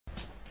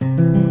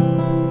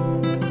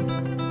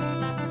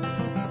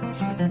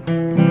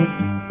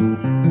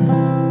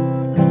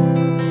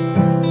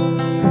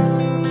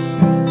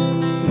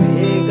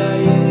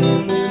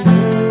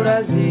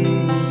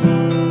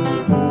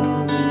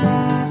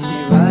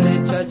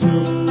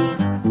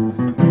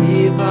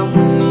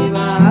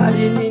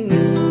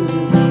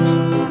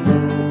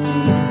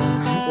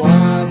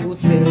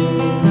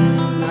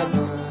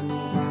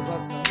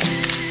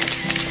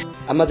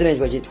amazina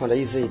yanjye bagitwa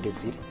Ndayizeye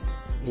Désiré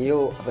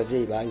niyo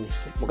abavyeyi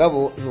banyise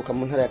mugabo ntuka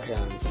mu ntara ya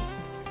Kayanza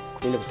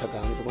kubinde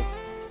butaganzwa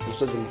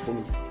umusozi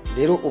mufumye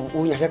rero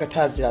ubu nyaka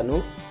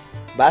gatazirano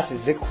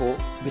basize ko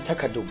bita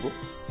Kadogo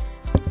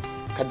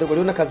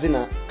rero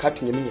nakazina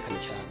katumye menyekana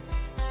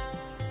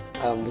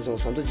cyane mu buzima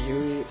busanzwe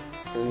jiwe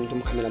ndi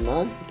mu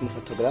cameraman ndi mu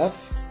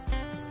photographe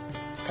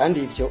kandi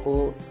ivyo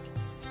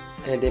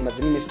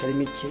ndemaze n'imisi itari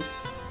mike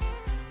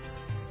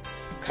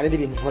kandi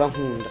ibintu nkora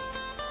nkunda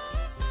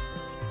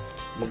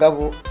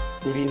mugabo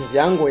ibintu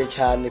byangoye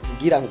cyane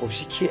kugira ngo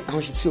ushike aho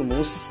nshitse uyu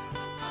munsi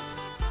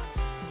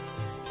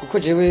kuko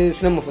jewe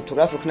sina mu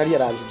photographe ko nari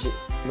yarangije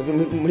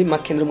muri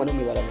make nari umwana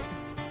mw'ibarabara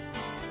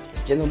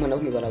je no umwana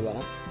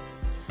mw'ibarabara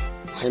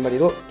hanyuma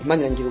rero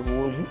Imana irangira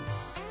ubuntu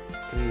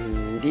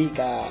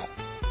ndiga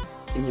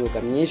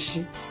imyuga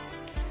myinshi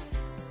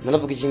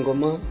naravugije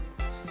ingoma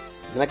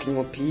narakinye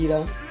umupira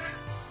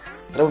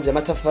naravuvye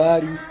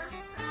amatafari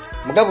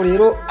mugabo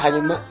rero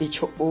hanyuma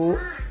icyo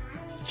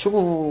cyo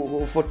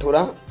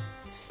gufotora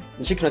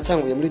nshiki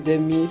natanguye muri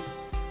 2002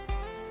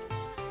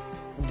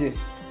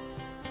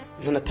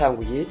 none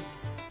natanguye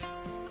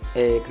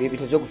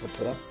ibintu byo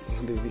gufotora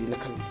mu 2004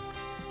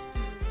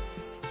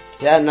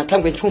 ya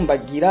natanguye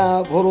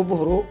ncumbagira buhoro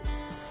buhoro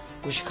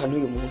gushika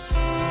n'uyu munsi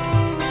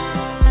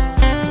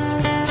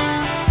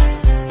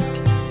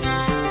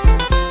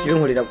iyo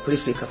nkorera kuri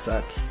Africa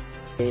Flag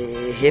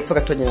hepfo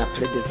gatonya ya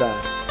Palais des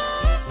Arts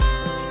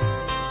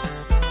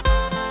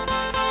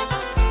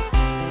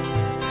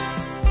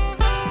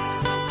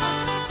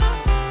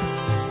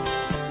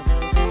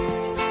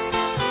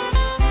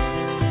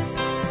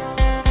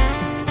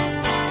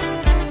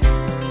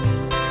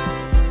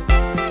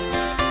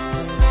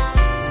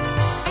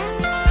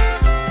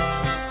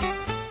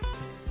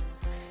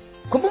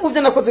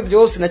kumuvye nakoze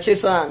byose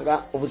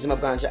nacesanga ubuzima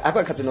bwanje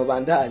akwa akazi no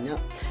bandanya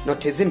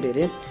noteza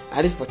imbere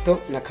ari foto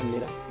na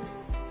kamera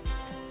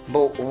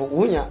mbo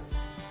ubunya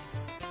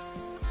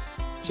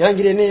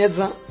yarangiriye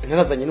neza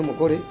narazanye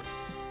n'umugore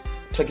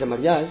turagira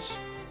mariage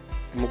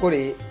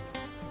umugore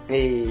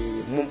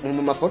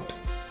mu mafoto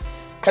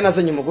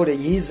kanazanye umugore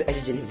yize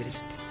ajije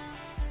university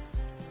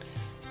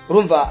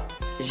urumva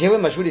jewe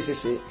mashuri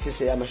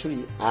fese amashuri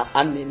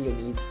ane niyo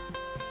nize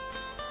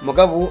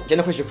mugabo je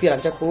nakoresheje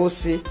kwiranja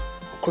kose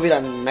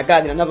kubera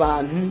naganira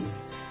n'abantu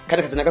kandi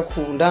akazi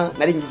nagakunda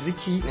nari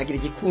ngiziki nagira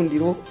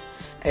igikundiro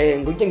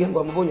ngo ujye ngo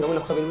amubonye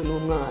urabona ko aberewe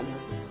n'umwana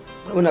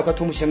urabona ko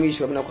atumushe mwisho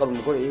urabona ko ari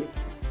umugore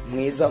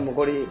mwiza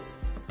umugore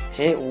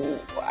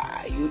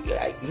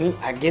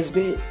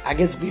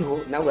agezweho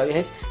nawe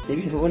urabihe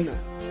n'ibintu ubona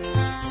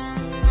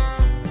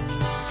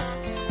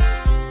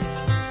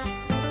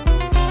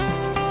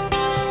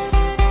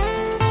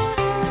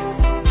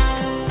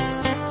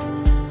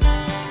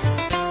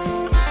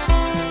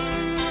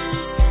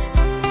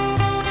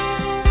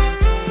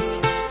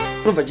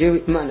urumva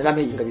jewe Imana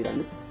rampeye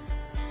ingabirano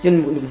je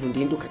n'umuntu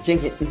ndinduka je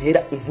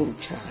ntera inkuru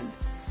cyane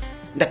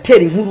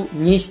ndatera inkuru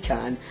nyinshi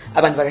cyane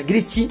abantu bakagira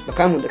iki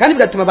bakankunda kandi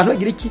bigatuma abantu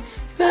bagira iki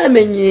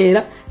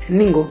bamenyera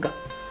n'ingoga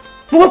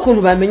muko kuntu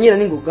bamenyera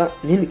n'ingoga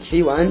n'imikiye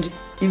yiwanje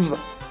iva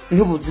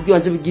n'ubuzi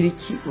bwanje bigira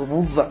iki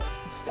ubuva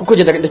kuko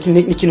je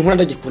ikintu nkora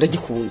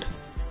ndagikunda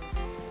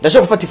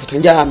ndashaka gufata ifoto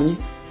njyamye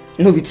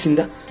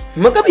nubitsinda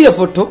mugabo iyo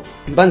foto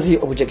mbanzi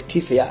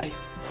objectif yayo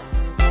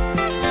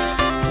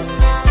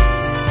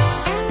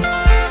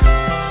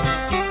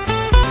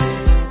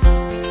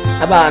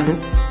abantu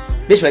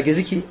benshi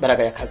bageze iki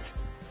baragaya akazi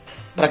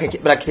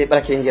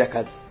barakengera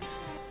akazi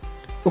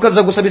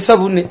ukaza gusaba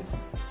isabune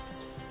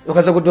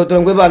ukaza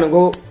kudodora ngo bana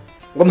ngo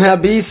mpaya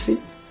bisi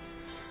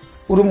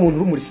uri umuntu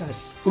uri muri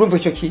sasi urumva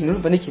icyo kintu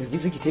urumva n'ikintu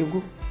gize gitebwo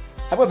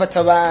abo bafata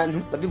abantu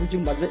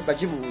bavibujimbaze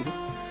bajibuntu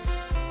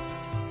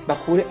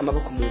bakure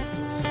amaboko mu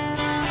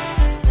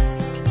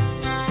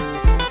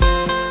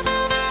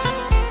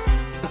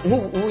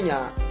nk'ubunya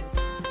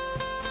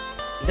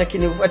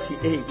ndakeneye ufati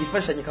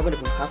gifashanye kabone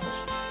ku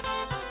kafasha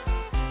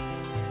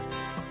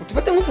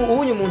tufate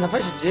nk'ubunye umuntu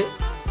afashije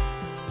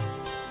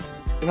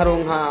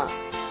nkaronka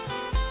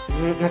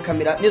nka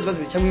kamera nizo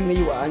bazibica mwimwe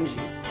yiwanje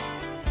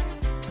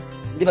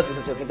ndibaza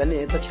byagenda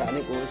neza cyane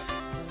gose